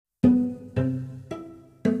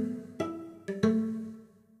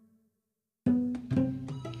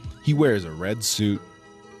He wears a red suit.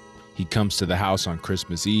 He comes to the house on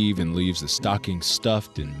Christmas Eve and leaves the stocking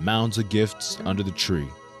stuffed and mounds of gifts under the tree.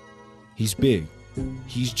 He's big,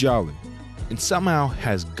 he's jolly, and somehow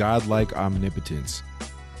has godlike omnipotence.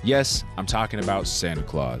 Yes, I'm talking about Santa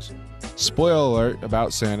Claus. Spoiler alert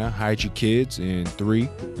about Santa. Hide your kids in 3,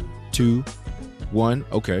 2, 1.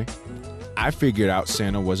 Okay. I figured out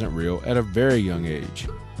Santa wasn't real at a very young age.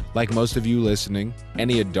 Like most of you listening,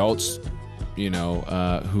 any adults,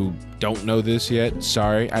 who don't know this yet,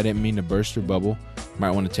 sorry, I didn't mean to burst your bubble.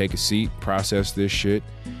 Might want to take a seat, process this shit.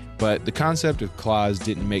 But the concept of Claus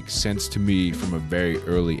didn't make sense to me from a very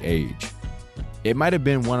early age. It might have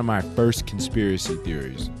been one of my first conspiracy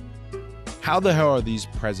theories. How the hell are these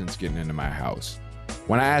presents getting into my house?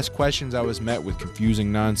 When I asked questions, I was met with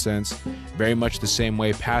confusing nonsense, very much the same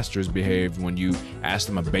way pastors behaved when you ask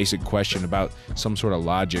them a basic question about some sort of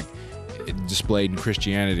logic displayed in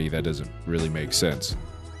Christianity that doesn't really make sense.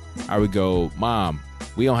 I would go, "Mom,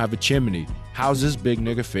 we don't have a chimney. How's this big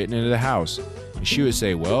nigga fitting into the house?" And she would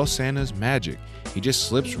say, "Well, Santa's magic. He just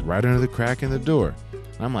slips right under the crack in the door."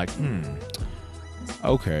 And I'm like,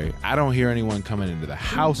 okay. I don't hear anyone coming into the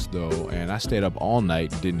house though, and I stayed up all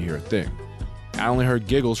night and didn't hear a thing. I only heard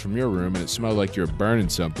giggles from your room, and it smelled like you were burning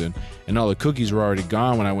something, and all the cookies were already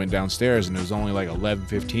gone when I went downstairs, and it was only like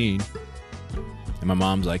 11:15. And my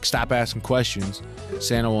mom's like, "Stop asking questions.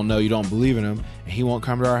 Santa will know you don't believe in him, and he won't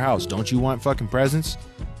come to our house. Don't you want fucking presents?"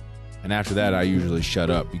 And after that, I usually shut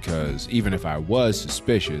up, because even if I was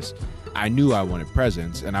suspicious, I knew I wanted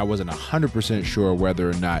presents, and I wasn't 100% sure whether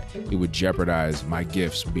or not it would jeopardize my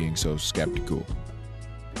gifts being so skeptical.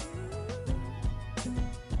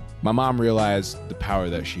 My mom realized the power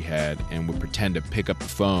that she had and would pretend to pick up the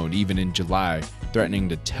phone, even in July, threatening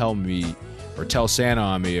to tell Santa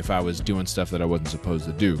on me if I was doing stuff that I wasn't supposed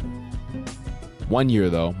to do. One year,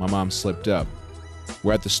 though, my mom slipped up.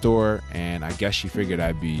 We're at the store, and I guess she figured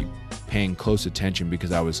I'd be paying close attention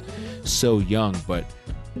because I was so young, but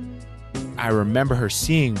I remember her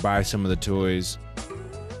seeing her buy some of the toys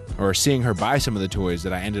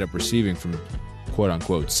that I ended up receiving from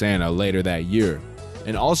quote-unquote Santa later that year.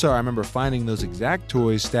 And also, I remember finding those exact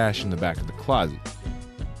toys stashed in the back of the closet.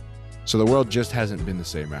 So the world just hasn't been the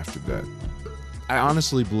same after that. I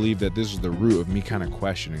honestly believe that this was the root of me kind of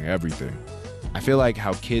questioning everything. I feel like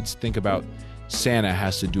how kids think about Santa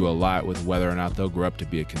has to do a lot with whether or not they'll grow up to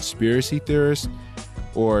be a conspiracy theorist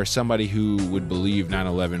or somebody who would believe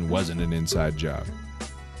 9/11 wasn't an inside job.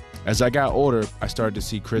 As I got older, I started to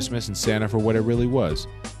see Christmas and Santa for what it really was,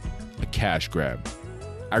 a cash grab.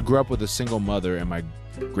 I grew up with a single mother and my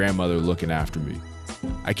grandmother looking after me.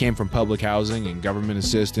 I came from public housing and government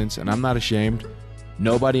assistance, and I'm not ashamed.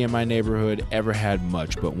 Nobody in my neighborhood ever had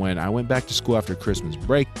much, but when I went back to school after Christmas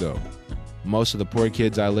break though, most of the poor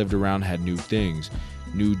kids I lived around had new things,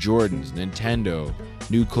 new Jordans, Nintendo,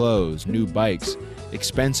 new clothes, new bikes,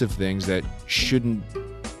 expensive things that shouldn't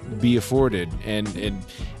be afforded, and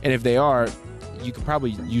if they are, you could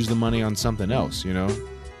probably use the money on something else,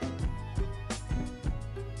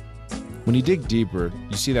 When you dig deeper,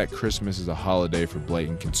 you see that Christmas is a holiday for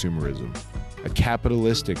blatant consumerism, a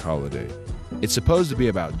capitalistic holiday. It's supposed to be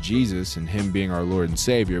about Jesus and him being our Lord and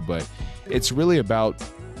Savior, but it's really about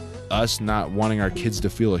us not wanting our kids to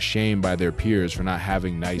feel ashamed by their peers for not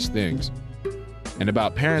having nice things, and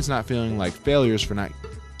about parents not feeling like failures for not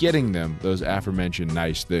getting them those aforementioned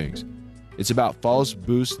nice things. It's about false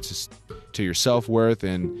boosts to your self-worth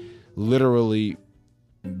and literally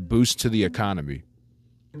boost to the economy.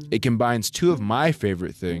 It combines two of my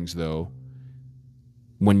favorite things, though,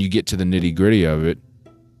 when you get to the nitty-gritty of it: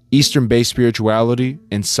 Eastern-based spirituality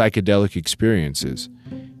and psychedelic experiences.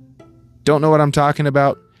 Don't know what I'm talking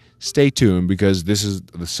about? Stay tuned, because this is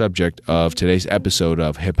the subject of today's episode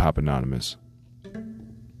of Hip Hop Anonymous.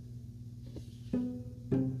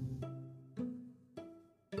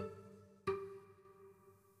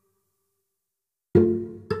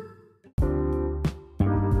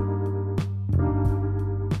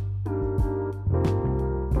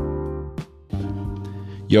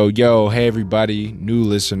 Yo, hey everybody, new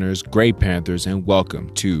listeners, Grey Panthers, and welcome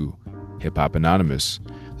to Hip Hop Anonymous,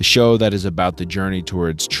 the show that is about the journey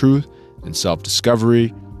towards truth and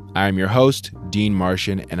self-discovery. I am your host, Dean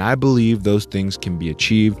Martian, and I believe those things can be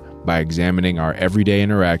achieved by examining our everyday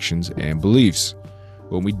interactions and beliefs.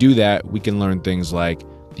 When we do that, we can learn things like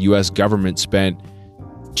the U.S. government spent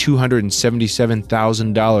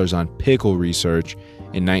 $277,000 on pickle research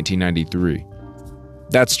in 1993.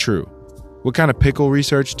 That's true. What kind of pickle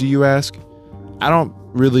research, do you ask? I don't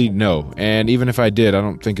really know, and even if I did, I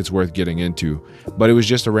don't think it's worth getting into, but it was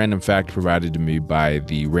just a random fact provided to me by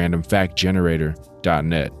the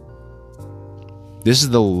randomfactgenerator.net. This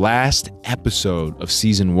is the last episode of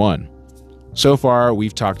season 1. So far,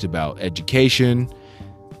 we've talked about education,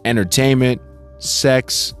 entertainment,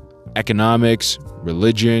 sex, economics,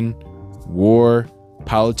 religion, war,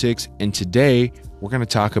 politics, and today we're going to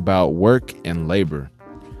talk about work and labor.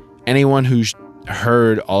 Anyone who's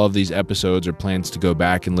heard all of these episodes or plans to go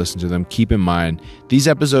back and listen to them, keep in mind, these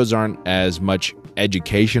episodes aren't as much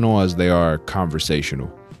educational as they are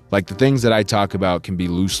conversational. Like the things that I talk about can be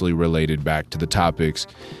loosely related back to the topics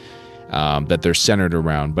that they're centered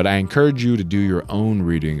around, but I encourage you to do your own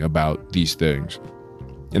reading about these things.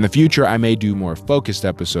 In the future, I may do more focused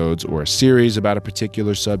episodes or a series about a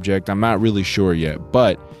particular subject. I'm not really sure yet,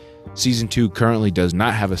 but season 2 currently does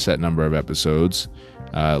not have a set number of episodes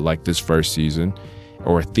like this first season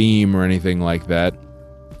or a theme or anything like that.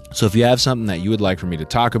 So if you have something that you would like for me to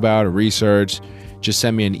talk about or research, just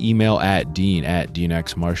send me an email at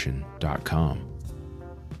dean@deanxmartian.com.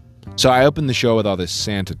 So I opened the show with all this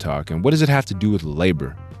Santa talk, and what does it have to do with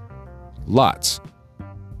labor? Lots.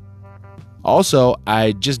 Also,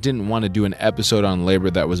 I just didn't want to do an episode on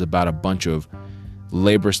labor that was about a bunch of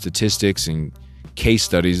labor statistics and case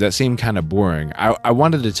studies. That seemed kind of boring. I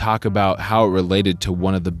wanted to talk about how it related to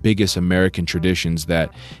one of the biggest American traditions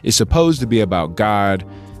that is supposed to be about God,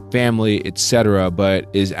 family, etc., but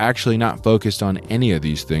is actually not focused on any of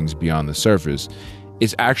these things beyond the surface.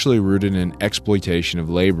 It's actually rooted in exploitation of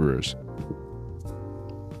laborers.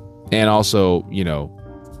 And also,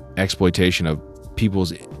 exploitation of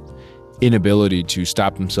people's inability to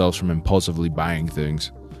stop themselves from impulsively buying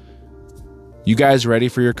things. You guys ready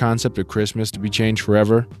for your concept of Christmas to be changed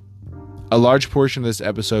forever? A large portion of this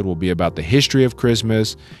episode will be about the history of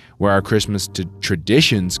Christmas, where our Christmas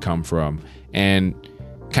traditions come from, and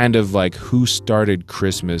kind of like who started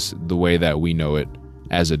Christmas the way that we know it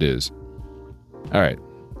as it is. All right,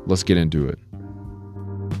 let's get into it.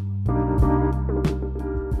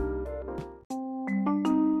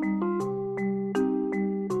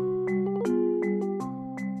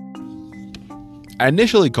 I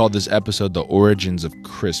initially called this episode The Origins of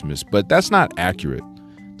Christmas, but that's not accurate.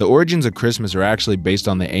 The origins of Christmas are actually based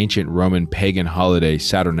on the ancient Roman pagan holiday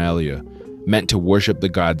Saturnalia, meant to worship the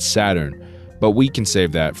god Saturn, but we can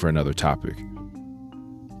save that for another topic.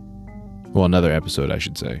 Well, another episode, I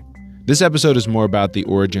should say. This episode is more about the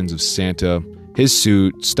origins of Santa, his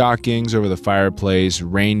suit, stockings over the fireplace,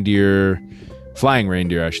 reindeer, flying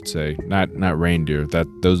reindeer, I should say. Not reindeer,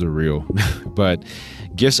 those are real, but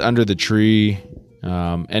gifts under the tree,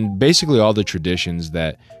 and basically all the traditions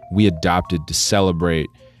that we adopted to celebrate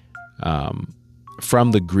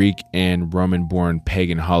from the Greek and Roman-born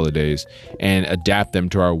pagan holidays and adapt them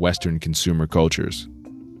to our Western consumer cultures.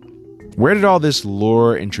 Where did all this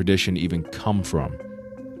lore and tradition even come from?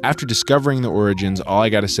 After discovering the origins, all I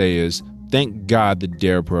gotta say is, thank God the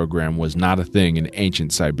DARE program was not a thing in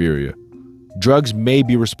ancient Siberia. Drugs may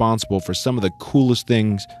be responsible for some of the coolest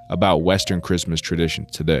things about Western Christmas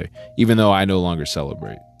traditions today, even though I no longer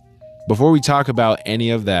celebrate. Before we talk about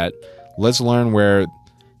any of that, let's learn where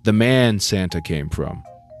the man Santa came from.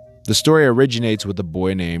 The story originates with a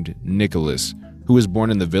boy named Nicholas, who was born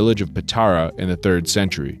in the village of Patara in the 3rd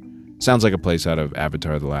century. Sounds like a place out of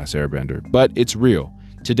Avatar: The Last Airbender, but it's real.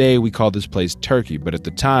 Today we call this place Turkey, but at the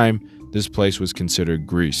time, this place was considered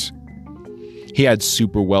Greece. He had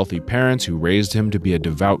super wealthy parents who raised him to be a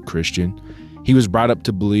devout Christian. He was brought up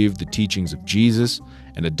to believe the teachings of Jesus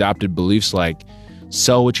and adopted beliefs like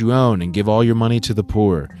sell what you own and give all your money to the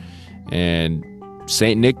poor. And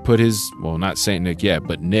Saint Nick not Saint Nick yet,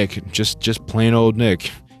 but Nick, just plain old Nick,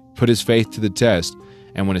 put his faith to the test.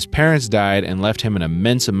 And when his parents died and left him an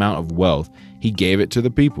immense amount of wealth, he gave it to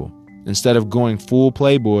the people. Instead of going full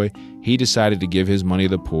playboy, he decided to give his money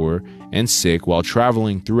to the poor and sick while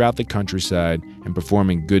traveling throughout the countryside and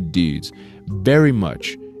performing good deeds, very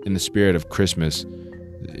much in the spirit of Christmas,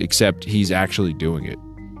 except he's actually doing it.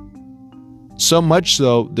 So much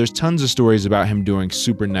so, there's tons of stories about him doing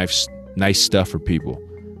super nice stuff for people.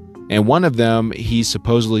 And one of them, he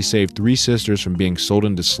supposedly saved 3 sisters from being sold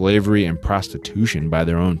into slavery and prostitution by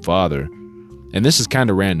their own father. And this is kind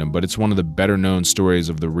of random, but it's one of the better known stories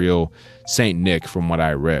of the real Saint Nick from what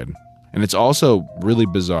I read. And it's also really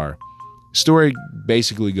bizarre. Story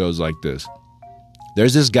basically goes like this.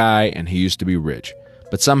 There's this guy and he used to be rich,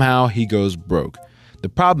 but somehow he goes broke. The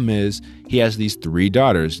problem is he has these 3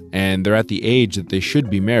 daughters and they're at the age that they should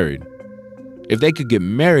be married. If they could get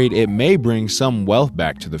married, it may bring some wealth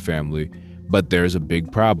back to the family, but there's a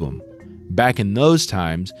big problem. Back in those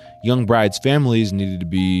times, young brides' families needed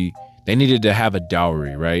to have a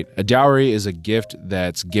dowry, right? A dowry is a gift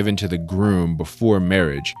that's given to the groom before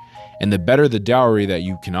marriage. And the better the dowry that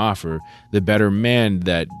you can offer, the better man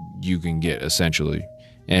that you can get, essentially.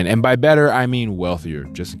 And by better, I mean wealthier,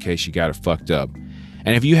 just in case you got it fucked up.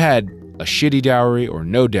 And if you had a shitty dowry or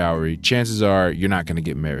no dowry, chances are you're not going to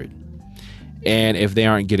get married. And if they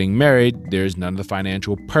aren't getting married, there's none of the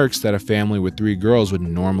financial perks that a family with 3 girls would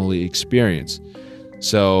normally experience.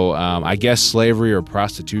 So I guess slavery or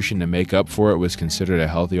prostitution to make up for it was considered a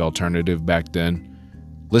healthy alternative back then.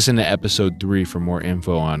 Listen to episode 3 for more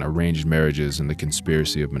info on arranged marriages and the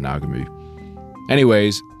conspiracy of monogamy.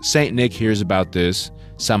 Anyways, Saint Nick hears about this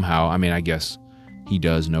somehow. I mean, I guess he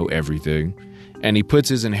does know everything. And he puts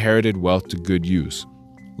his inherited wealth to good use.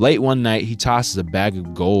 Late one night, he tosses a bag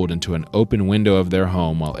of gold into an open window of their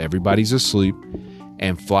home while everybody's asleep,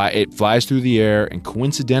 and it flies through the air and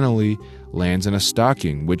coincidentally lands in a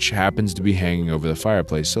stocking, which happens to be hanging over the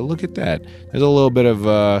fireplace. So look at that. There's a little bit of,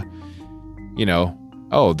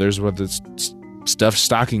 there's where the stuffed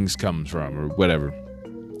stockings comes from or whatever.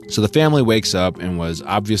 So the family wakes up and was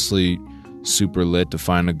obviously super lit to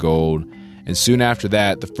find the gold. And soon after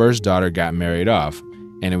that, the first daughter got married off,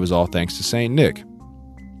 and it was all thanks to Saint Nick.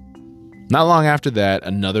 Not long after that,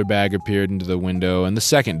 another bag appeared into the window, and the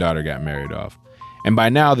second daughter got married off. And by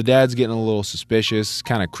now, the dad's getting a little suspicious,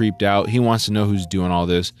 kind of creeped out. He wants to know who's doing all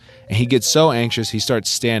this, and he gets so anxious he starts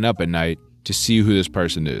staying up at night to see who this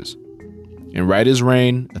person is. And right as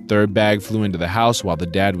rain, a third bag flew into the house while the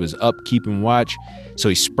dad was up keeping watch. So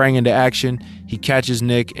he sprang into action. He catches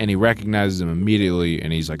Nick and he recognizes him immediately.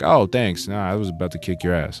 And he's like, "Oh, thanks. No, I was about to kick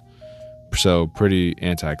your ass." So pretty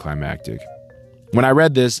anticlimactic. When I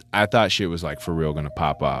read this, I thought shit was like for real gonna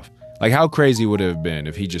pop off. Like how crazy would it have been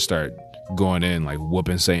if he just started going in, like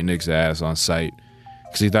whooping Saint Nick's ass on sight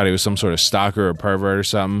because he thought he was some sort of stalker or pervert or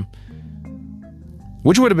something.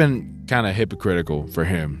 Which would have been kind of hypocritical for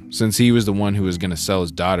him, since he was the one who was going to sell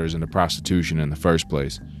his daughters into prostitution in the first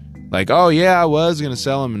place. Like, oh yeah, I was going to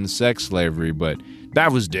sell them into sex slavery, but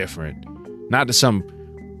that was different. Not to some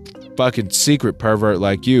fucking secret pervert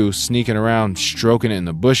like you sneaking around stroking it in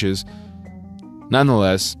the bushes.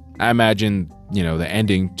 Nonetheless, I imagine, the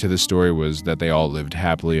ending to the story was that they all lived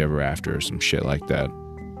happily ever after or some shit like that.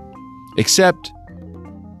 Except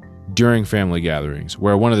during family gatherings,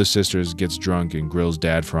 where one of the sisters gets drunk and grills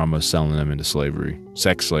dad for almost selling them into slavery,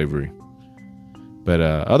 sex slavery. But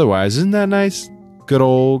otherwise, isn't that nice? Good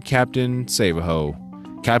old Captain Save-A-Ho.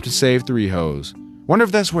 Captain Save 3 Hoes. Wonder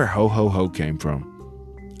if that's where Ho Ho Ho came from.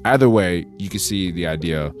 Either way, you can see the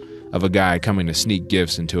idea of a guy coming to sneak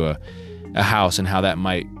gifts into a house and how that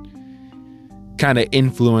might kind of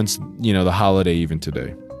influence, the holiday even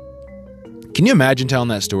today. Can you imagine telling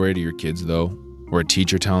that story to your kids, though? Or a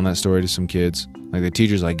teacher telling that story to some kids. Like the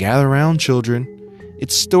teacher's like, "Gather around, children.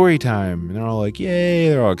 It's story time." And they're all like, "Yay."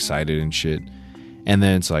 They're all excited and shit. And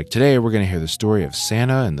then it's like, "Today we're going to hear the story of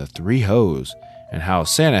Santa and the 3 hoes and how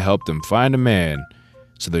Santa helped them find a man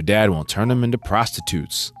so their dad won't turn them into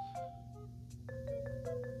prostitutes."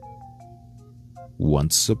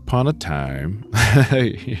 Once upon a time.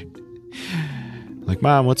 Like,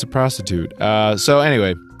 "Mom, what's a prostitute?" So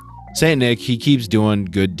anyway, Saint Nick, he keeps doing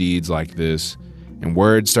good deeds like this. And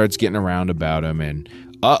word starts getting around about him, and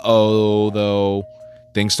though,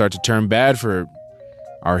 things start to turn bad for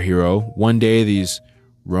our hero. One day, these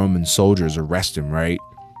Roman soldiers arrest him, right?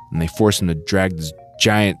 And they force him to drag this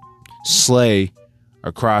giant sleigh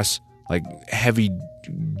across, like, heavy,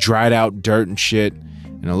 dried out dirt and shit.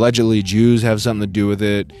 And allegedly, Jews have something to do with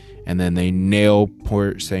it. And then they nail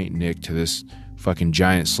poor Saint Nick to this fucking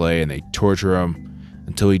giant sleigh, and they torture him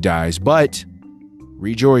until he dies. But,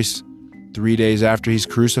 rejoice. 3 days after he's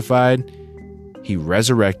crucified, he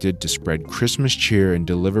resurrected to spread Christmas cheer and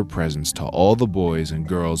deliver presents to all the boys and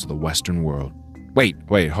girls of the Western world. Wait,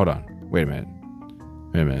 hold on. Wait a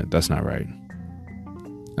minute. That's not right.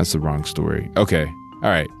 That's the wrong story. Okay, all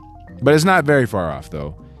right. But it's not very far off,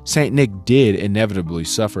 though. Saint Nick did inevitably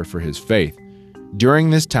suffer for his faith. During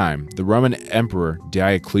this time, the Roman Emperor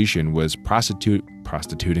Diocletian was prosecuting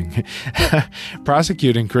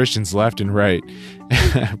Christians left and right.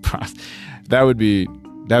 That would be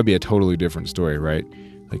a totally different story, right?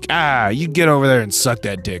 Like, you get over there and suck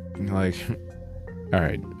that dick. Like, all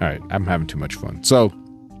right, I'm having too much fun. So,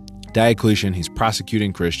 Diocletian, he's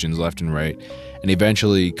prosecuting Christians left and right, and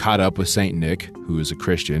eventually caught up with Saint Nick, who is a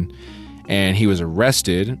Christian, and he was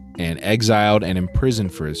arrested and exiled and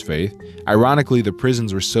imprisoned for his faith. Ironically, the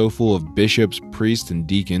prisons were so full of bishops, priests, and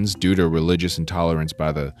deacons due to religious intolerance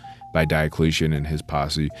by Diocletian and his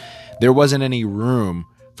posse. There wasn't any room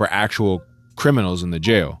for actual criminals in the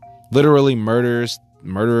jail. Literally, murderers,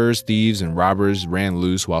 thieves, and robbers ran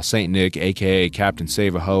loose while Saint Nick, aka Captain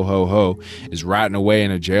Save-A-Ho, is rotting away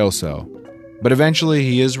in a jail cell. But eventually,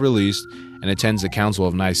 he is released and attends the Council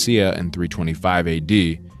of Nicaea in 325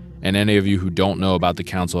 AD. And any of you who don't know about the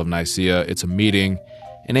Council of Nicaea, it's a meeting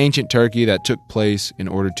in ancient Turkey that took place in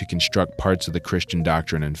order to construct parts of the Christian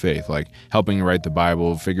doctrine and faith, like helping write the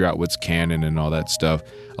Bible, figure out what's canon and all that stuff.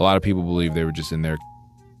 A lot of people believe they were just in there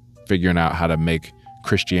figuring out how to make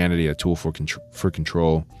Christianity a tool for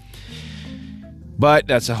control. But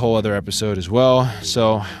that's a whole other episode as well.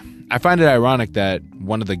 So I find it ironic that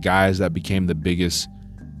one of the guys that became the biggest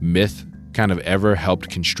myth kind of ever helped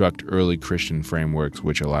construct early Christian frameworks,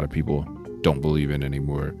 which a lot of people don't believe in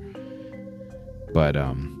anymore. But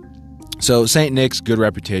so St. Nick's good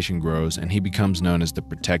reputation grows, and he becomes known as the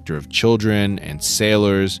protector of children and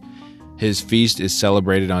sailors. His feast is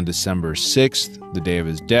celebrated on December 6th, the day of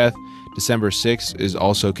his death. December 6th is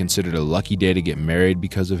also considered a lucky day to get married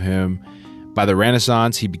because of him. By the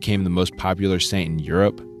Renaissance, he became the most popular saint in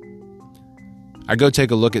Europe. I go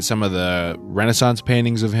take a look at some of the Renaissance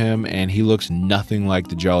paintings of him, and he looks nothing like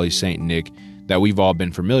the jolly St. Nick that we've all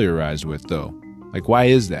been familiarized with, though. Like, why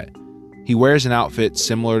is that? He wears an outfit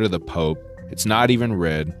similar to the Pope. It's not even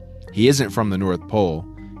red. He isn't from the North Pole.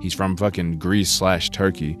 He's from fucking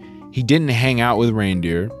Greece/Turkey. He didn't hang out with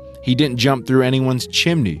reindeer. He didn't jump through anyone's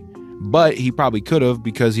chimney. But he probably could have,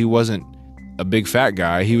 because he wasn't a big fat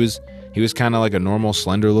guy. He was kind of like a normal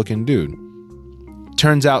slender-looking dude.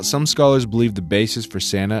 Turns out some scholars believe the basis for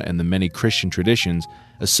Santa and the many Christian traditions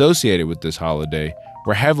associated with this holiday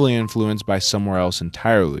were heavily influenced by somewhere else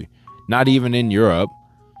entirely, not even in Europe.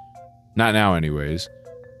 Not now anyways.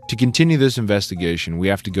 To continue this investigation, we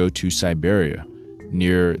have to go to Siberia,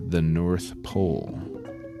 near the North Pole.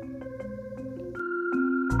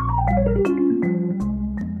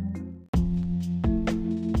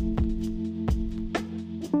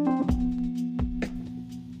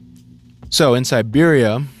 So in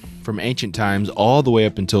Siberia, from ancient times all the way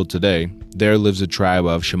up until today, there lives a tribe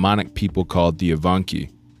of shamanic people called the Evanki.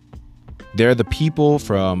 They're the people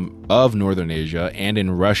of Northern Asia and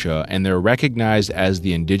in Russia, and they're recognized as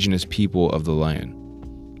the indigenous people of the land.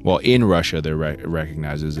 Well, in Russia, they're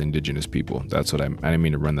recognized as indigenous people. That's what I didn't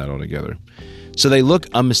mean to run that all together. So they look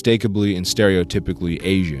unmistakably and stereotypically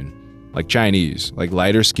Asian, like Chinese, like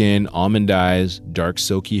lighter skin, almond eyes, dark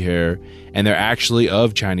silky hair, and they're actually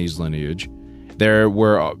of Chinese lineage. There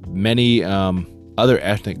were many other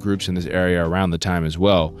ethnic groups in this area around the time as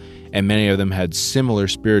well, and many of them had similar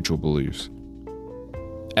spiritual beliefs.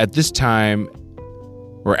 At the time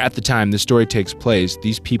this story takes place,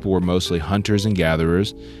 these people were mostly hunters and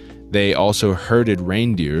gatherers. They also herded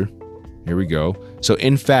reindeer. Here we go. So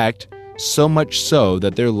in fact, so much so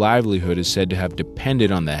that their livelihood is said to have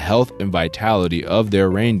depended on the health and vitality of their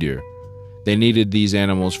reindeer. They needed these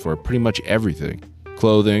animals for pretty much everything: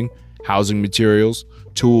 clothing, housing materials,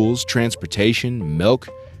 tools, transportation, milk,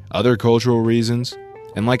 other cultural reasons.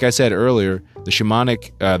 And like I said earlier, the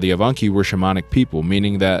Evanki were shamanic people,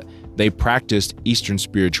 meaning that they practiced Eastern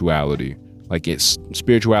spirituality, like it's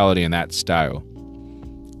spirituality in that style.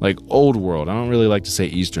 Like old world. I don't really like to say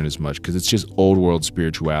Eastern as much because it's just old world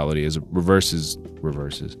spirituality as versus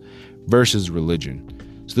religion.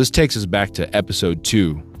 So this takes us back to episode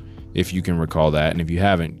 2, if you can recall that. And if you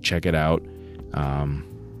haven't, check it out.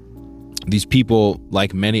 These people,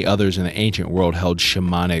 like many others in the ancient world, held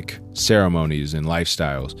shamanic ceremonies and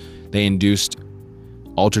lifestyles. They induced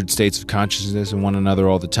altered states of consciousness in one another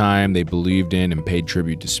all the time. They believed in and paid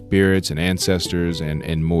tribute to spirits and ancestors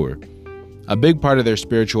and more. A big part of their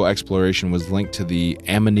spiritual exploration was linked to the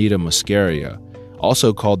Amanita muscaria,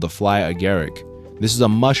 also called the fly agaric. This is a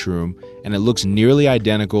mushroom, and it looks nearly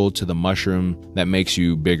identical to the mushroom that makes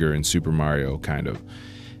you bigger in Super Mario, kind of.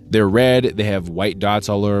 They're red, they have white dots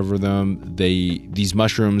all over them. These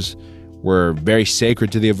mushrooms were very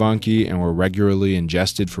sacred to the Evanki and were regularly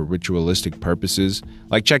ingested for ritualistic purposes.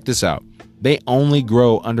 Like, check this out. They only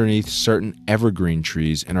grow underneath certain evergreen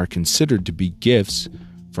trees and are considered to be gifts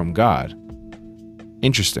from God.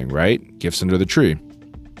 Interesting, right? Gifts under the tree.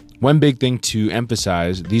 One big thing to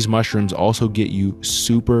emphasize, these mushrooms also get you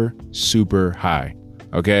super, super high,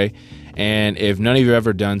 okay? And if none of you have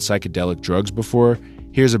ever done psychedelic drugs before,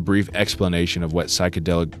 here's a brief explanation of what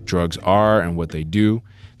psychedelic drugs are and what they do.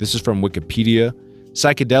 This is from Wikipedia.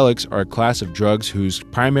 Psychedelics are a class of drugs whose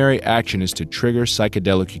primary action is to trigger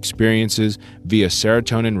psychedelic experiences via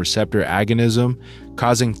serotonin receptor agonism,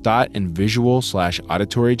 causing thought and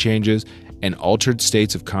visual/auditory changes and altered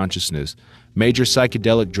states of consciousness. Major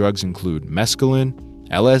psychedelic drugs include mescaline,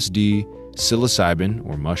 LSD, psilocybin,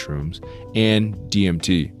 or mushrooms, and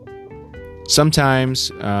DMT. Studies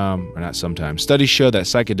show that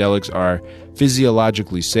psychedelics are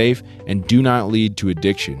physiologically safe and do not lead to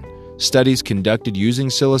addiction. Studies conducted using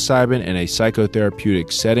psilocybin in a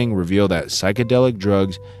psychotherapeutic setting reveal that psychedelic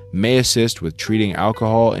drugs may assist with treating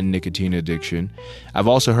alcohol and nicotine addiction. I've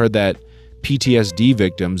also heard that PTSD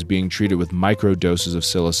victims being treated with micro doses of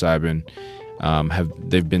psilocybin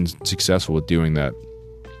they've been successful with doing that.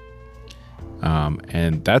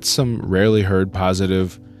 And that's some rarely heard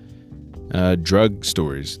positive drug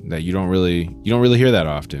stories that you don't really hear that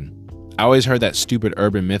often. I always heard that stupid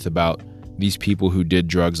urban myth about these people who did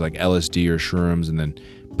drugs like LSD or shrooms and then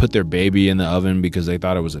put their baby in the oven because they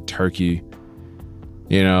thought it was a turkey,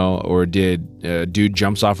 or did a dude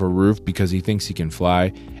jumps off a roof because he thinks he can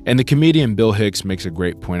fly. And the comedian Bill Hicks makes a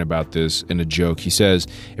great point about this in a joke. He says,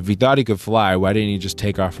 if he thought he could fly, why didn't he just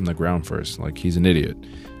take off from the ground first? Like, he's an idiot.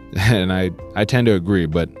 And I tend to agree,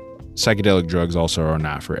 but psychedelic drugs also are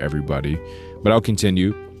not for everybody. But I'll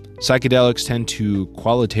continue. Psychedelics tend to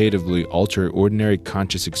qualitatively alter ordinary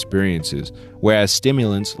conscious experiences, whereas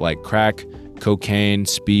stimulants like crack, cocaine,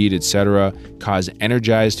 speed, etc. cause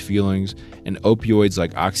energized feelings, and opioids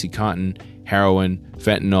like OxyContin, heroin,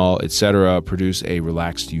 fentanyl, etc. produce a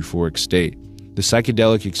relaxed euphoric state. The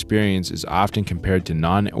psychedelic experience is often compared to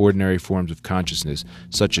non-ordinary forms of consciousness,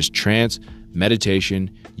 such as trance,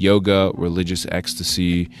 meditation, yoga, religious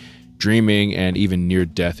ecstasy, dreaming, and even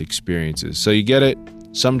near-death experiences. So you get it?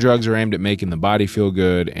 Some drugs are aimed at making the body feel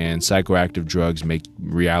good, and psychoactive drugs make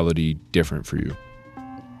reality different for you.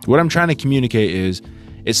 What I'm trying to communicate is,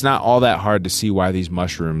 it's not all that hard to see why these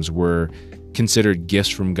mushrooms were considered gifts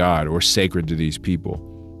from God or sacred to these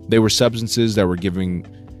people. They were substances that were giving,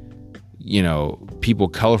 people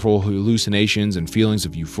colorful hallucinations and feelings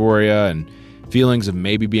of euphoria and feelings of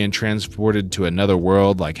maybe being transported to another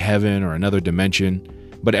world like heaven or another dimension.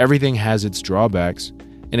 But everything has its drawbacks.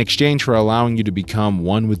 In exchange for allowing you to become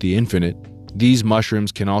one with the infinite, these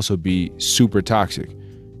mushrooms can also be super toxic.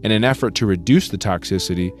 In an effort to reduce the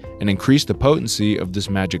toxicity and increase the potency of this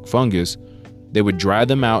magic fungus, they would dry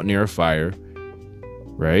them out near a fire,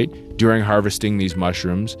 right? During harvesting these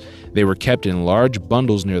mushrooms, they were kept in large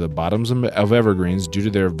bundles near the bottoms of evergreens due to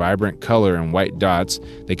their vibrant color and white dots.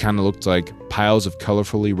 They kind of looked like piles of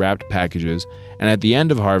colorfully wrapped packages. And at the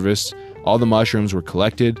end of harvest, all the mushrooms were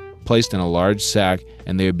collected, placed in a large sack,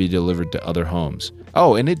 and they would be delivered to other homes.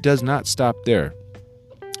 Oh, and it does not stop there.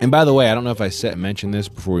 And by the way, I don't know if I mentioned this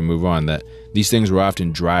before we move on, that these things were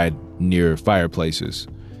often dried near fireplaces.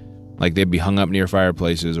 Like, they'd be hung up near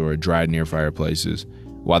fireplaces or dried near fireplaces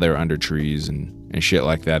while they were under trees and shit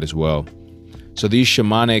like that as well. So these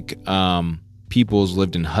shamanic peoples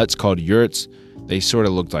lived in huts called yurts. They sort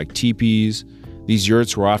of looked like teepees. These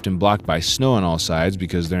yurts were often blocked by snow on all sides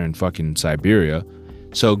because they're in fucking Siberia.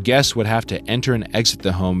 So guests would have to enter and exit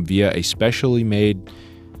the home via a specially made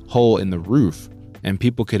hole in the roof, and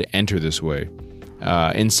people could enter this way.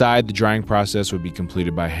 Inside, the drying process would be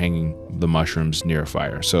completed by hanging the mushrooms near a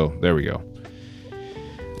fire. So there we go.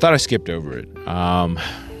 Thought I skipped over it.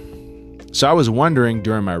 So I was wondering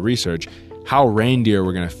during my research how reindeer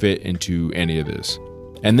were going to fit into any of this.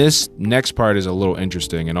 And this next part is a little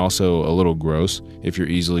interesting and also a little gross. If you're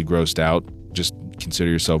easily grossed out, just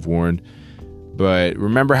consider yourself warned. But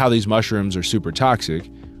remember how these mushrooms are super toxic?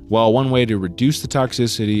 Well, one way to reduce the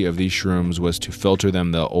toxicity of these shrooms was to filter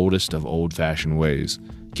them the oldest of old-fashioned ways.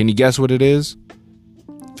 Can you guess what it is?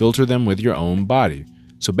 Filter them with your own body.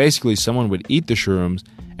 So basically, someone would eat the shrooms,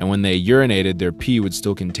 and when they urinated, their pee would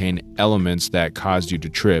still contain elements that caused you to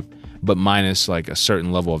trip, but minus like a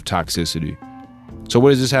certain level of toxicity. So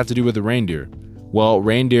what does this have to do with the reindeer? Well,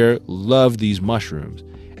 reindeer love these mushrooms,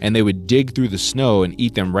 and they would dig through the snow and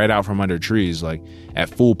eat them right out from under trees, like at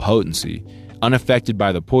full potency, unaffected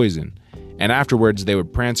by the poison. And afterwards, they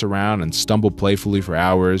would prance around and stumble playfully for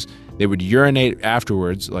hours. They would urinate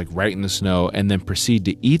afterwards, like right in the snow, and then proceed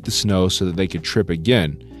to eat the snow so that they could trip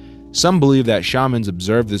again. Some believe that shamans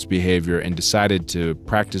observed this behavior and decided to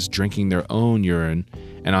practice drinking their own urine.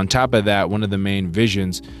 And on top of that, one of the main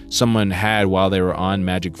visions someone had while they were on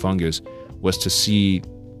magic fungus was to see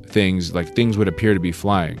things would appear to be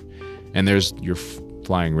flying. And there's your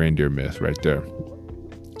flying reindeer myth right there.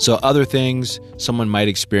 So other things someone might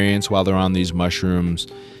experience while they're on these mushrooms,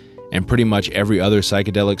 and pretty much every other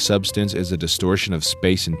psychedelic substance, is a distortion of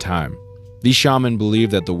space and time. These shamans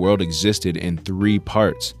believed that the world existed in three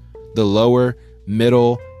parts: the lower,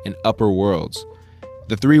 middle, and upper worlds.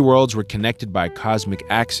 The three worlds were connected by a cosmic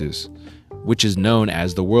axis, which is known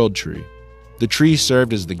as the world tree. The tree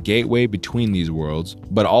served as the gateway between these worlds,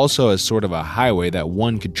 but also as sort of a highway that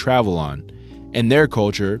one could travel on. In their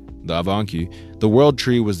culture, the Avanki, the world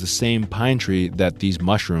tree was the same pine tree that these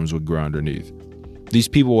mushrooms would grow underneath. These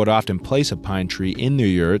people would often place a pine tree in their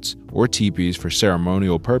yurts or teepees for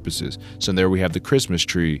ceremonial purposes. So there we have the Christmas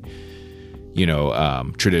tree,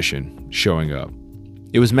 tradition showing up.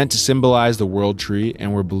 It was meant to symbolize the world tree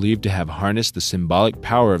and were believed to have harnessed the symbolic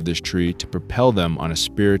power of this tree to propel them on a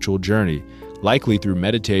spiritual journey, likely through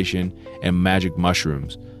meditation and magic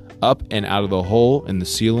mushrooms. Up and out of the hole in the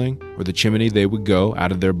ceiling or the chimney they would go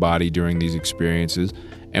out of their body during these experiences,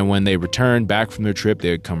 and when they returned back from their trip,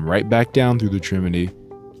 they would come right back down through the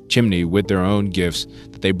chimney with their own gifts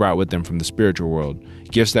that they brought with them from the spiritual world,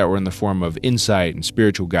 gifts that were in the form of insight and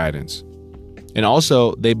spiritual guidance. And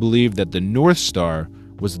also, they believed that the North Star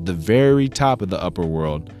was at the very top of the upper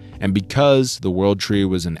world, and because the world tree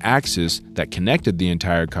was an axis that connected the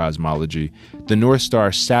entire cosmology, the North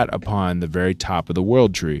Star sat upon the very top of the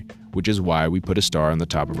world tree, which is why we put a star on the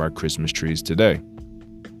top of our Christmas trees today.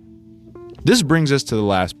 This brings us to the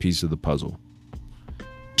last piece of the puzzle.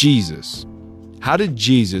 Jesus. How did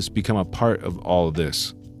Jesus become a part of all of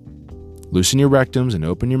this? Loosen your rectums and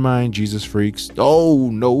open your mind, Jesus freaks. Oh,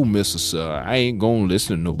 no, Mrs. I ain't gonna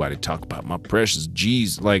listen to nobody talk about my precious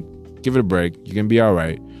Jesus. Give it a break. You're gonna be all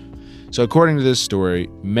right. So according to this story,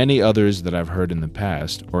 many others that I've heard in the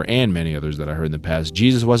past,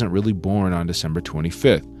 Jesus wasn't really born on December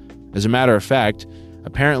 25th. As a matter of fact,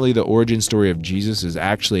 apparently the origin story of Jesus is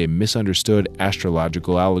actually a misunderstood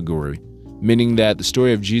astrological allegory, meaning that the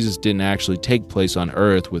story of Jesus didn't actually take place on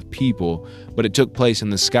Earth with people, but it took place in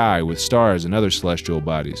the sky with stars and other celestial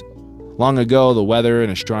bodies. Long ago, the weather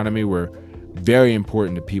and astronomy were very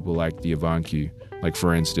important to people like the Avanki,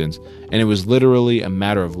 for instance, and it was literally a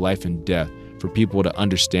matter of life and death for people to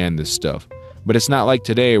understand this stuff. But it's not like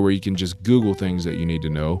today where you can just Google things that you need to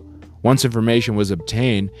know. Once information was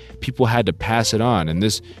obtained, people had to pass it on, and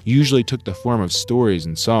this usually took the form of stories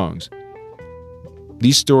and songs.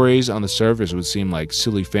 These stories on the surface would seem like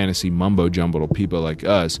silly fantasy mumbo jumbo to people like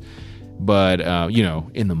us, but,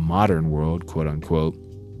 in the modern world, quote unquote.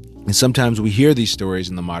 And sometimes we hear these stories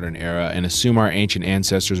in the modern era and assume our ancient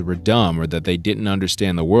ancestors were dumb or that they didn't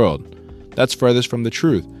understand the world. That's furthest from the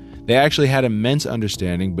truth. They actually had immense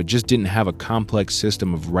understanding, but just didn't have a complex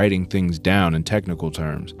system of writing things down in technical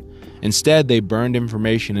terms. Instead, they burned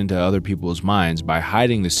information into other people's minds by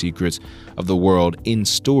hiding the secrets of the world in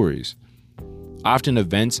stories. Often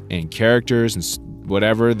events and characters and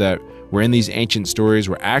whatever that were in these ancient stories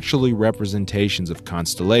were actually representations of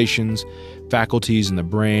constellations, faculties in the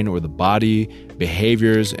brain or the body,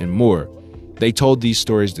 behaviors, and more. They told these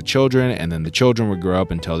stories to children, and then the children would grow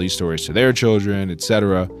up and tell these stories to their children,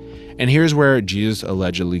 etc. And here's where Jesus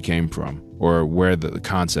allegedly came from, or where the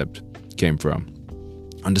concept came from.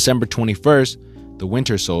 On December 21st, the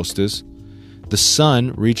winter solstice, the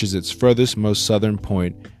sun reaches its furthest, most southern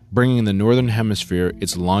point, bringing the northern hemisphere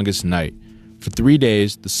its longest night. For 3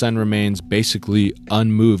 days, the sun remains basically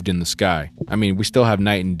unmoved in the sky. I mean, we still have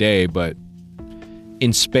night and day, but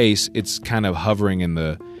in space, it's kind of hovering in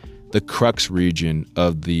the crux region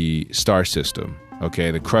of the star system.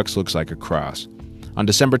 Okay, the crux looks like a cross. On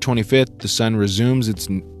December 25th, the sun resumes its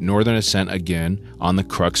northern ascent again on the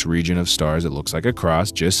crux region of stars. It looks like a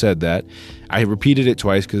cross. Just said that. I repeated it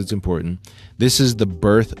twice because it's important. This is the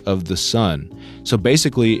birth of the sun. So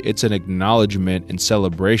basically, it's an acknowledgement and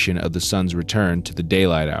celebration of the sun's return to the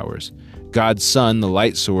daylight hours. God's sun, the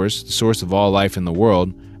light source, the source of all life in the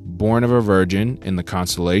world, born of a virgin in the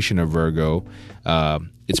constellation of Virgo.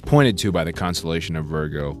 It's pointed to by the constellation of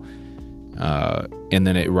Virgo. And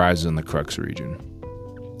then it rises in the crux region.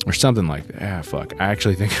 Or something like that. I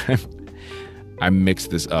actually think I mixed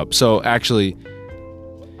this up. So actually,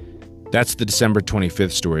 that's the December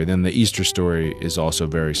 25th story. Then the Easter story is also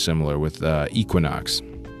very similar with equinox.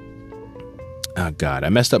 Oh, God, I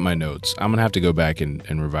messed up my notes. I'm going to have to go back and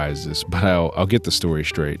revise this, but I'll get the story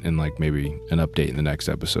straight and maybe an update in the next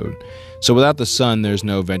episode. So without the sun, there's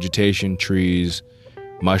no vegetation, trees,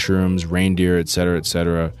 mushrooms, reindeer, etc.,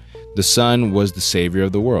 etc. The sun was the savior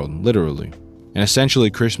of the world, literally. And essentially,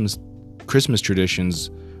 Christmas traditions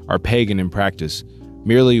are pagan in practice,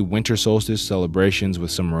 merely winter solstice celebrations with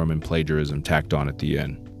some Roman plagiarism tacked on at the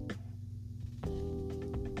end.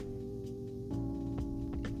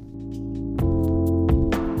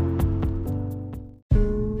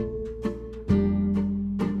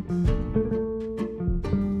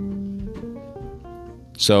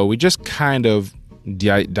 So we just kind of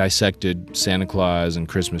dissected Santa Claus and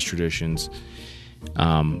Christmas traditions.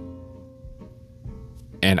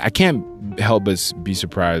 And I can't help but be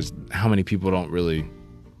surprised how many people don't really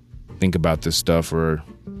think about this stuff or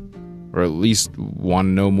at least want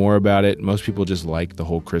to know more about it. Most people just like the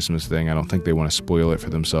whole Christmas thing. I don't think they want to spoil it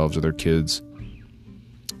for themselves or their kids.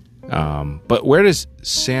 But where does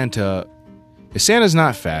Santa... If Santa's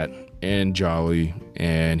not fat and jolly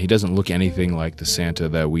and he doesn't look anything like the Santa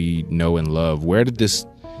that we know and love, where did this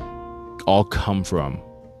all come from?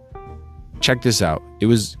 check this out. It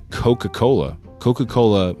was Coca-Cola.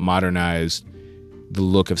 Coca-Cola modernized the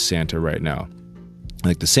look of Santa right now.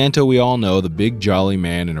 Like the Santa we all know, the big jolly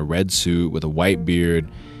man in a red suit with a white beard,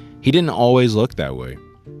 he didn't always look that way.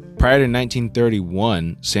 Prior to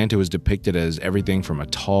 1931, Santa was depicted as everything from a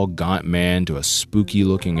tall, gaunt man to a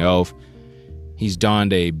spooky-looking elf. He's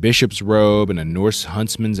donned a bishop's robe and a Norse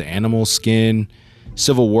huntsman's animal skin.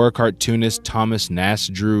 Civil War cartoonist Thomas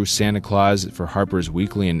Nast drew Santa Claus for Harper's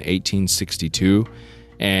Weekly in 1862,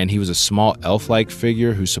 and he was a small elf-like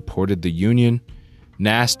figure who supported the Union.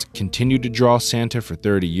 Nast continued to draw Santa for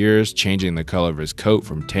 30 years, changing the color of his coat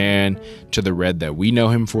from tan to the red that we know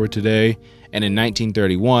him for today. And in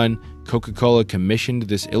 1931, Coca-Cola commissioned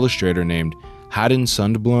this illustrator named Haddon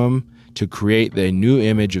Sundblom to create the new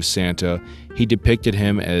image of Santa. He depicted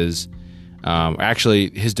him as,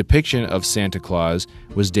 his depiction of Santa Claus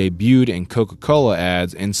was debuted in Coca-Cola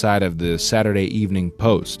ads inside of the Saturday Evening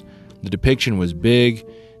Post. The depiction was big,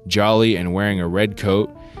 jolly, and wearing a red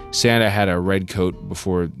coat. Santa had a red coat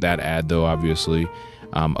before that ad, though, obviously.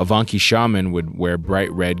 Avanki Shaman would wear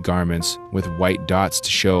bright red garments with white dots to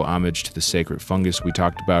show homage to the sacred fungus we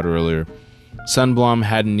talked about earlier. Sundblom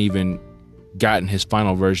hadn't even gotten his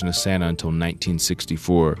final version of Santa until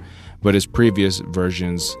 1964, but his previous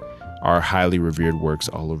versions are highly revered works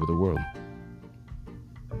all over the world.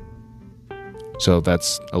 So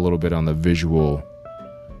that's a little bit on the visual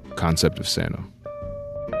concept of Santa.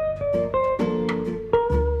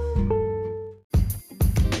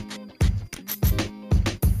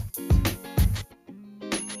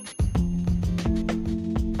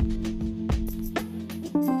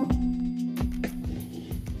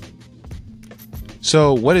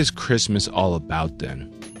 So what is Christmas all about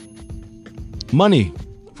then? Money,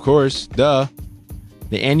 of course, duh.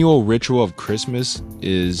 The annual ritual of Christmas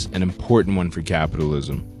is an important one for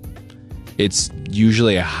capitalism. It's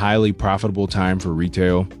usually a highly profitable time for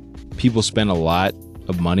retail. People spend a lot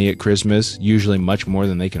of money at Christmas, usually much more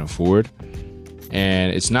than they can afford.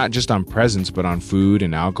 And it's not just on presents, but on food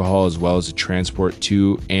and alcohol, as well as the transport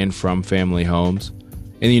to and from family homes.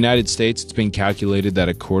 In the United States, it's been calculated that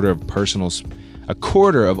a quarter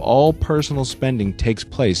of all personal spending takes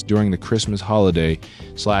place during the Christmas holiday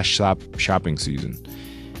 / shopping season.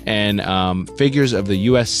 And figures of the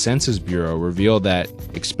U.S. Census Bureau reveal that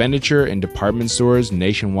expenditure in department stores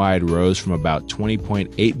nationwide rose from about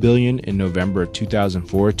 $20.8 billion in November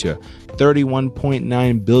 2004 to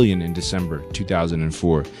 $31.9 billion in December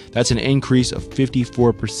 2004. That's an increase of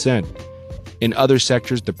 54%. In other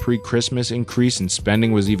sectors, the pre-Christmas increase in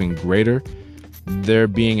spending was even greater, there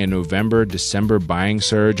being a November-December buying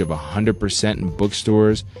surge of 100% in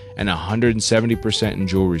bookstores and 170% in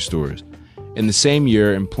jewelry stores. In the same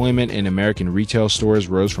year, employment in American retail stores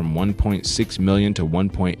rose from 1.6 million to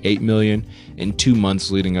 1.8 million in 2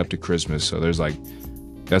 months leading up to Christmas. So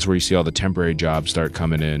that's where you see all the temporary jobs start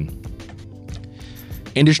coming in.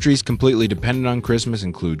 Industries completely dependent on Christmas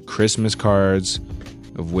include Christmas cards,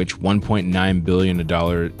 of which $1.9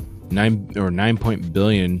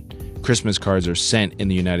 billion Christmas cards are sent in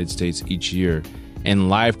the United States each year, and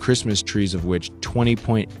live Christmas trees, of which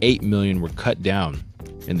 20.8 million were cut down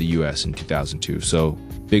in the U.S. in 2002. So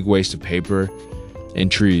big waste of paper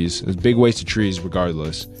and trees. There's big waste of trees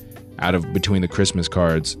regardless, between the Christmas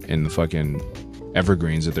cards and the fucking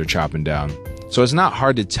evergreens that they're chopping down. So it's not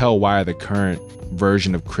hard to tell why the current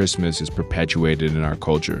version of Christmas is perpetuated in our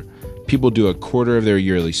culture. People do a quarter of their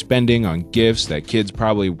yearly spending on gifts that kids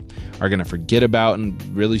probably are going to forget about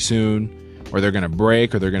really soon, or they're going to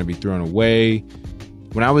break, or they're going to be thrown away.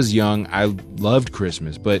 When I was young, I loved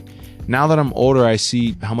Christmas, but now that I'm older, I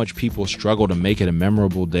see how much people struggle to make it a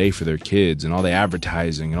memorable day for their kids, and all the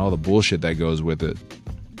advertising and all the bullshit that goes with it.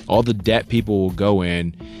 All the debt people will go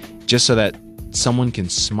in just so that someone can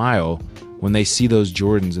smile when they see those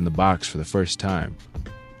Jordans in the box for the first time.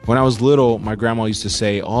 When I was little, my grandma used to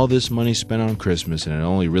say, all this money spent on Christmas and it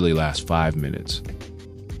only really lasts 5 minutes.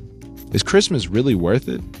 Is Christmas really worth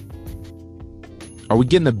it? Are we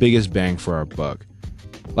getting the biggest bang for our buck?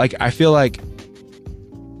 I feel like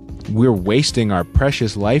we're wasting our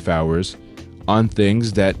precious life hours on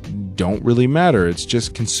things that don't really matter. It's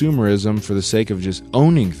just consumerism for the sake of just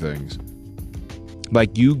owning things.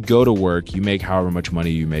 You go to work, you make however much money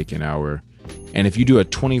you make an hour, and if you do a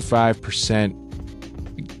 25%,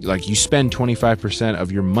 you spend 25%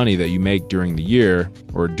 of your money that you make during the year,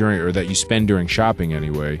 or that you spend during shopping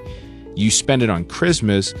anyway, you spend it on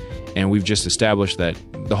Christmas, and we've just established that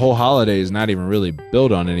the whole holiday is not even really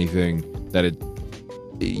built on anything that it,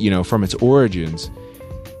 from its origins.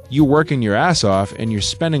 You're working your ass off and you're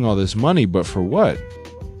spending all this money, but for what?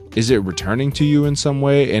 Is it returning to you in some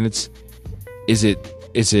way? And is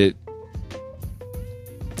it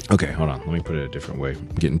Okay, hold on. Let me put it a different way. I'm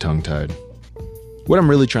getting tongue-tied. What I'm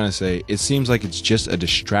really trying to say, it seems like it's just a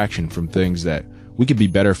distraction from things that we could be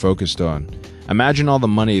better focused on. Imagine all the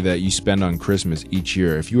money that you spend on Christmas each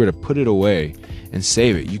year. If you were to put it away and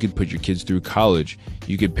save it, you could put your kids through college.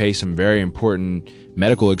 You could pay some very important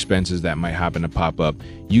medical expenses that might happen to pop up.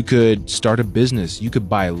 You could start a business. You could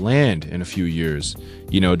buy land in a few years,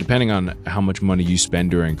 depending on how much money you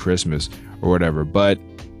spend during Christmas or whatever. But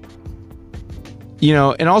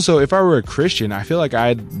and also, if I were a Christian, I feel like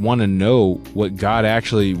I'd want to know what God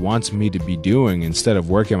actually wants me to be doing instead of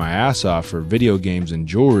working my ass off for video games and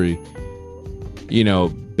jewelry,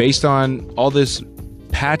 based on all this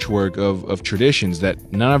patchwork of traditions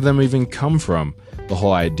that none of them even come from the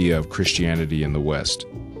whole idea of Christianity in the West.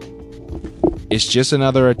 It's just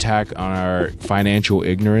another attack on our financial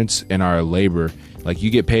ignorance and our labor. Like say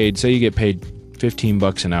you get paid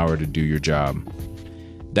 $15 an hour to do your job.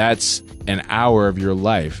 That's an hour of your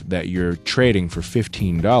life that you're trading for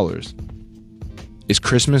 $15. Is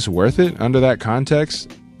Christmas worth it under that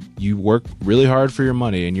context? You work really hard for your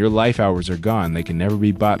money and your life hours are gone. They can never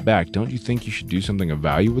be bought back. Don't you think you should do something of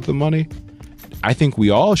value with the money? I think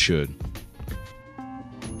we all should.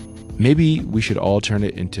 Maybe we should all turn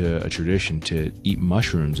it into a tradition to eat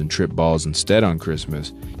mushrooms and trip balls instead on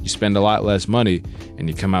Christmas. You spend a lot less money and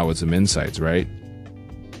you come out with some insights, right?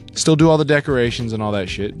 Still do all the decorations and all that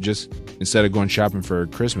shit. Just instead of going shopping for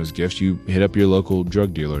Christmas gifts, you hit up your local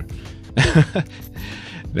drug dealer.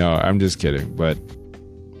 No, I'm just kidding. But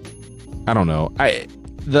I don't know.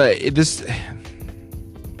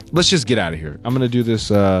 Let's just get out of here. I'm gonna do this.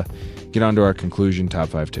 Get on to our conclusion. Top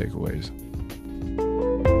 5 takeaways.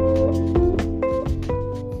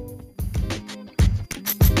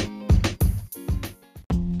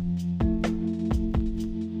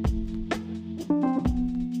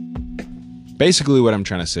 Basically, what I'm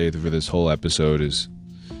trying to say for this whole episode is,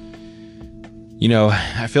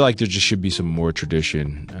 I feel like there just should be some more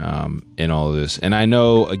tradition in all of this. And I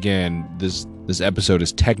know, again, this episode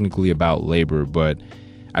is technically about labor, but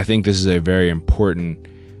I think this is a very important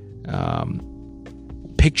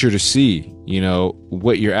picture to see,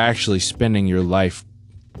 what you're actually spending your life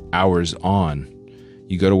hours on.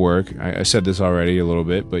 You go to work. I said this already a little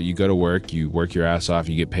bit, but you go to work, you work your ass off,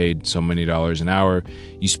 you get paid so many dollars an hour,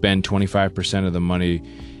 you spend 25% of the money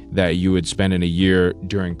that you would spend in a year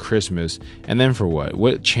during Christmas. And then for what?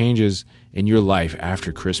 What changes in your life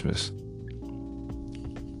after Christmas?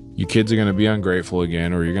 Your kids are going to be ungrateful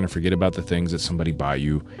again, or you're going to forget about the things that somebody bought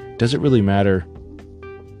you. Does it really matter?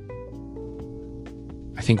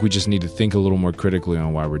 I think we just need to think a little more critically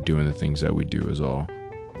on why we're doing the things that we do is all.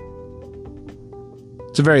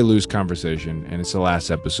 It's a very loose conversation, and it's the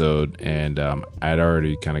last episode, and I'd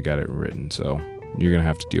already kind of got it written, so you're going to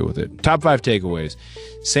have to deal with it. Top 5 takeaways.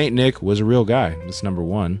 Saint Nick was a real guy. That's number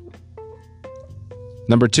 1.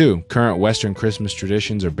 Number 2, current Western Christmas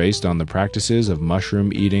traditions are based on the practices of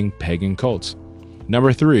mushroom-eating pagan cults.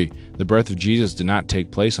 Number 3, the birth of Jesus did not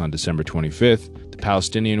take place on December 25th. The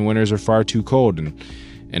Palestinian winters are far too cold, and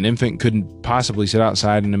an infant couldn't possibly sit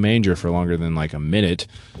outside in a manger for longer than like a minute.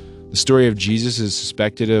 The story of Jesus is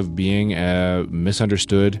suspected of being a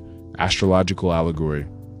misunderstood astrological allegory.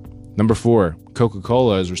 Number 4,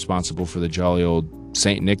 Coca-Cola is responsible for the jolly old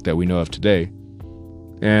Saint Nick that we know of today.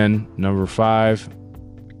 And number 5,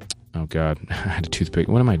 oh God, I had a toothpick.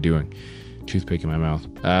 What am I doing? Toothpick in my mouth.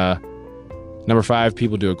 Number 5,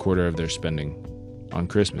 people do a quarter of their spending on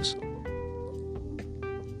Christmas.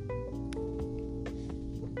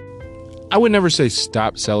 I would never say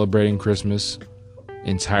stop celebrating Christmas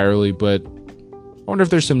entirely, but I wonder if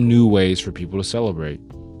there's some new ways for people to celebrate.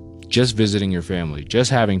 Just visiting your family, just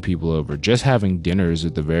having people over, just having dinners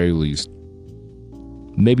at the very least.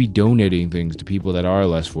 Maybe donating things to people that are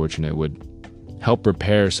less fortunate would help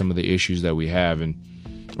repair some of the issues that we have,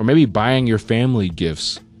 or maybe buying your family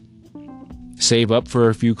gifts. Save up for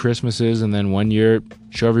a few Christmases and then one year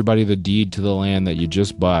show everybody the deed to the land that you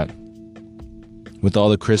just bought with all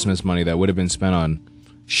the Christmas money that would have been spent on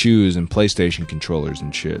shoes and PlayStation controllers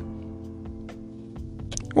and shit.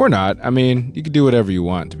 Or not. I mean, you can do whatever you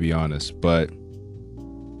want, to be honest, but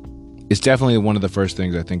it's definitely one of the first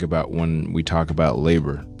things I think about when we talk about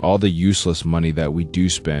labor. All the useless money that we do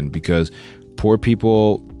spend, because poor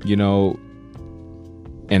people,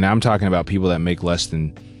 and I'm talking about people that make less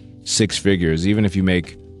than 6 figures, even if you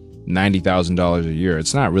make $90,000 a year,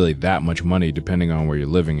 it's not really that much money depending on where you're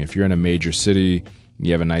living. If you're in a major city,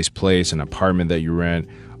 you have a nice place, an apartment that you rent,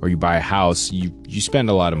 or you buy a house, you spend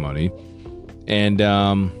a lot of money. And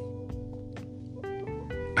I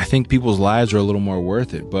think people's lives are a little more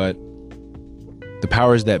worth it, but the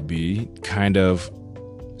powers that be kind of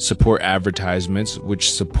support advertisements,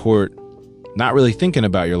 which support not really thinking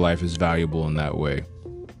about your life as valuable in that way.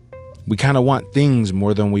 We kind of want things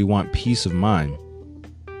more than we want peace of mind.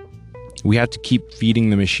 We have to keep feeding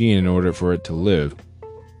the machine in order for it to live.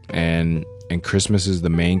 And Christmas is the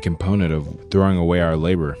main component of throwing away our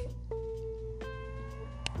labor.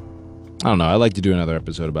 I don't know. I'd like to do another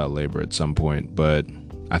episode about labor at some point, but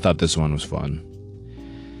I thought this one was fun.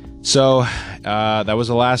 So that was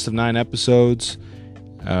the last of 9 episodes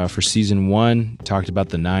for season 1. Talked about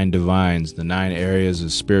the 9 divines, the 9 areas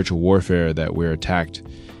of spiritual warfare that we're attacked.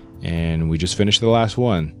 And we just finished the last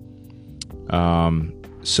one.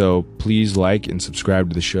 So please like and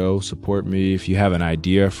subscribe to the show. Support me. If you have an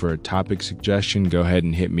idea for a topic suggestion, go ahead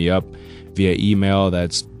and hit me up via email.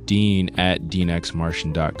 That's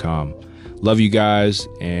dean@deanxmartian.com. Love you guys,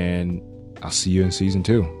 and I'll see you in season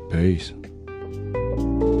 2. Peace.